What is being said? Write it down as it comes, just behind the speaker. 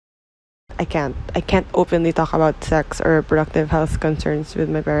I can't openly talk about sex or reproductive health concerns with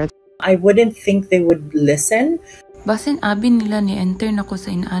my parents. I wouldn't think they would listen. Basin abi nila ni enter nako sa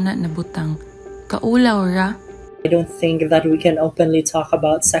inaana na butang. Kaulaw ra. I don't think that we can openly talk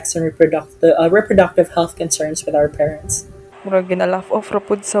about sex and reproductive health concerns with our parents. Murag ginalaugh off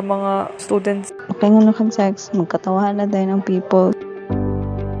rapod sa mga students. Okay nga kan sex, magkatawahan na din ng people.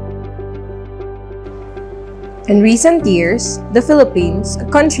 In recent years, the Philippines, a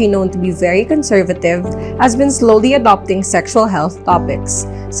country known to be very conservative, has been slowly adopting sexual health topics,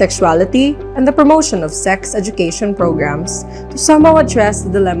 sexuality, and the promotion of sex education programs to somehow address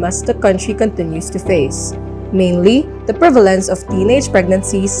the dilemmas the country continues to face, mainly the prevalence of teenage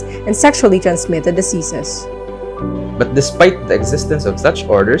pregnancies and sexually transmitted diseases. But despite the existence of such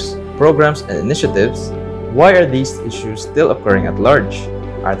orders, programs, and initiatives, why are these issues still occurring at large?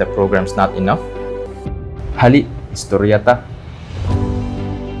 Are the programs not enough? Hali, Istorya Ta.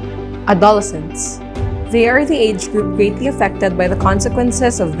 Adolescents. They are the age group greatly affected by the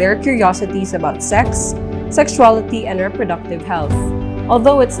consequences of their curiosities about sex, sexuality, and reproductive health.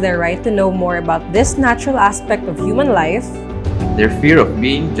 Although it's their right to know more about this natural aspect of human life, their fear of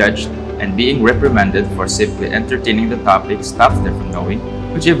being judged and being reprimanded for simply entertaining the topic stops them from knowing,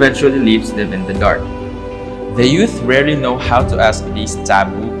 which eventually leaves them in the dark. The youth rarely know how to ask these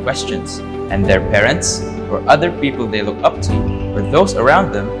taboo questions, and their parents, or other people they look up to, or those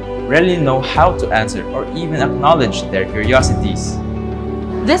around them, rarely know how to answer or even acknowledge their curiosities.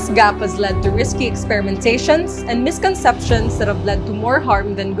 this gap has led to risky experimentations and misconceptions that have led to more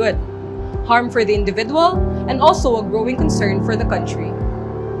harm than good. Harm for the individual, and also a growing concern for the country.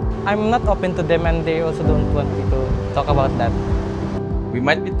 I'm not open to them and they also don't want me to talk about that. We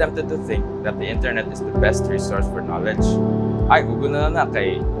might be tempted to think that the internet is the best resource for knowledge. Ay, Google na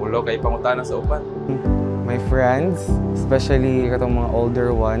kay ulo kay pangutana sa upan. My friends, especially katong mga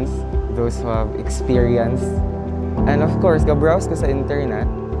older ones, those who have experience. And of course, ga-browse ko sa internet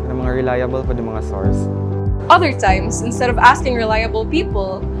ng mga reliable pa mga source. Other times, instead of asking reliable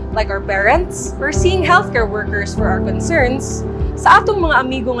people, like our parents, we're seeing healthcare workers for our concerns, sa atong mga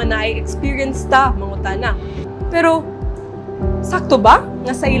amigo nga naay-experience ta, mangutana. Pero, sakto ba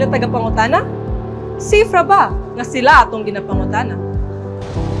nga sa ila tagapangutana? Safe ra ba nga sila atong ginapangutana?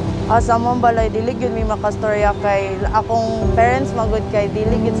 Asa mong balay, dilig yun may makastorya kay akong parents magod kay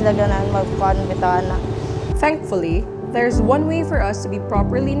dilig yun sila ganan magpanbitana. Thankfully, there's one way for us to be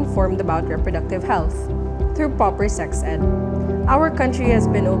properly informed about reproductive health, through proper sex ed. Our country has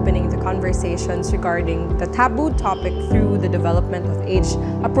been opening the conversations regarding the taboo topic through the development of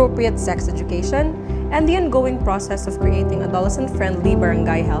age-appropriate sex education and the ongoing process of creating adolescent-friendly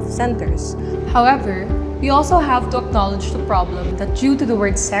barangay health centers. However, we also have to acknowledge the problem that due to the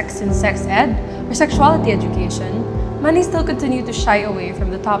word sex in sex ed or sexuality education, many still continue to shy away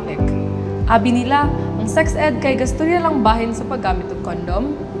from the topic. Abi nila, ang sex ed kay gastorya lang bahin sa paggamit ng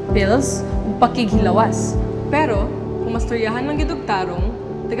kondom, pills, ug pakighilawas. Pero, kung mastoryahan ng gidugtarong,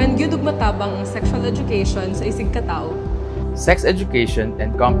 tagan gyud matabang ang sexual education sa isig katao. Sex education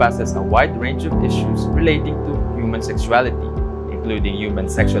encompasses a wide range of issues relating to human sexuality, including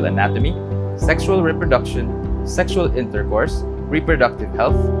human sexual anatomy, sexual reproduction, sexual intercourse, reproductive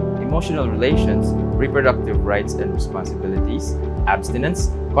health, emotional relations, reproductive rights and responsibilities,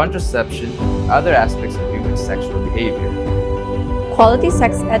 abstinence, contraception, and other aspects of human sexual behavior. Quality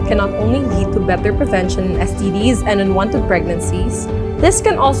sex ed can not only lead to better prevention in STDs and unwanted pregnancies, this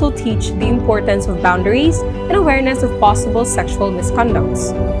can also teach the importance of boundaries and awareness of possible sexual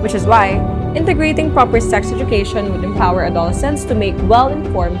misconducts, which is why integrating proper sex education would empower adolescents to make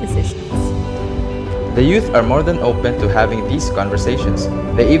well-informed decisions. The youth are more than open to having these conversations.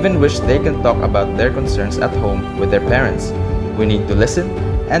 They even wish they can talk about their concerns at home with their parents. We need to listen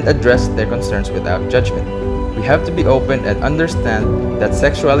and address their concerns without judgment. We have to be open and understand that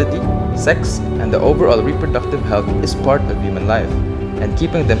sexuality, sex, and the overall reproductive health is part of human life, and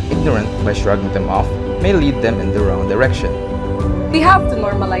keeping them ignorant by shrugging them off may lead them in the wrong direction. We have to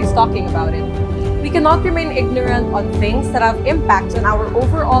normalize talking about it. We cannot remain ignorant on things that have impacts on our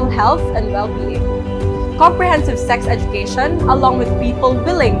overall health and well-being. Comprehensive sex education, along with people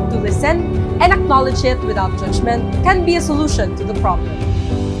willing to listen and acknowledge it without judgment, can be a solution to the problem.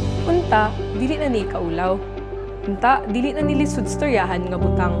 Unta, dili na ni kaulaw. Unta, dili na nili sudstoryahan nga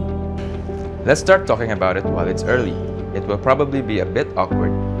butang. Let's start talking about it while it's early. It will probably be a bit awkward,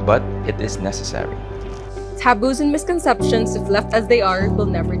 but it is necessary. Taboos and misconceptions, if left as they are, will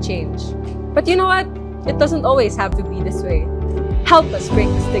never change. But you know what? It doesn't always have to be this way. Help us break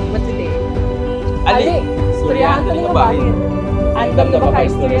the stigma today. Ali, istoryahan ta nga bahin. Andam na ba ka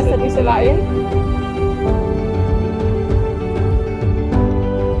istorya sa disalain?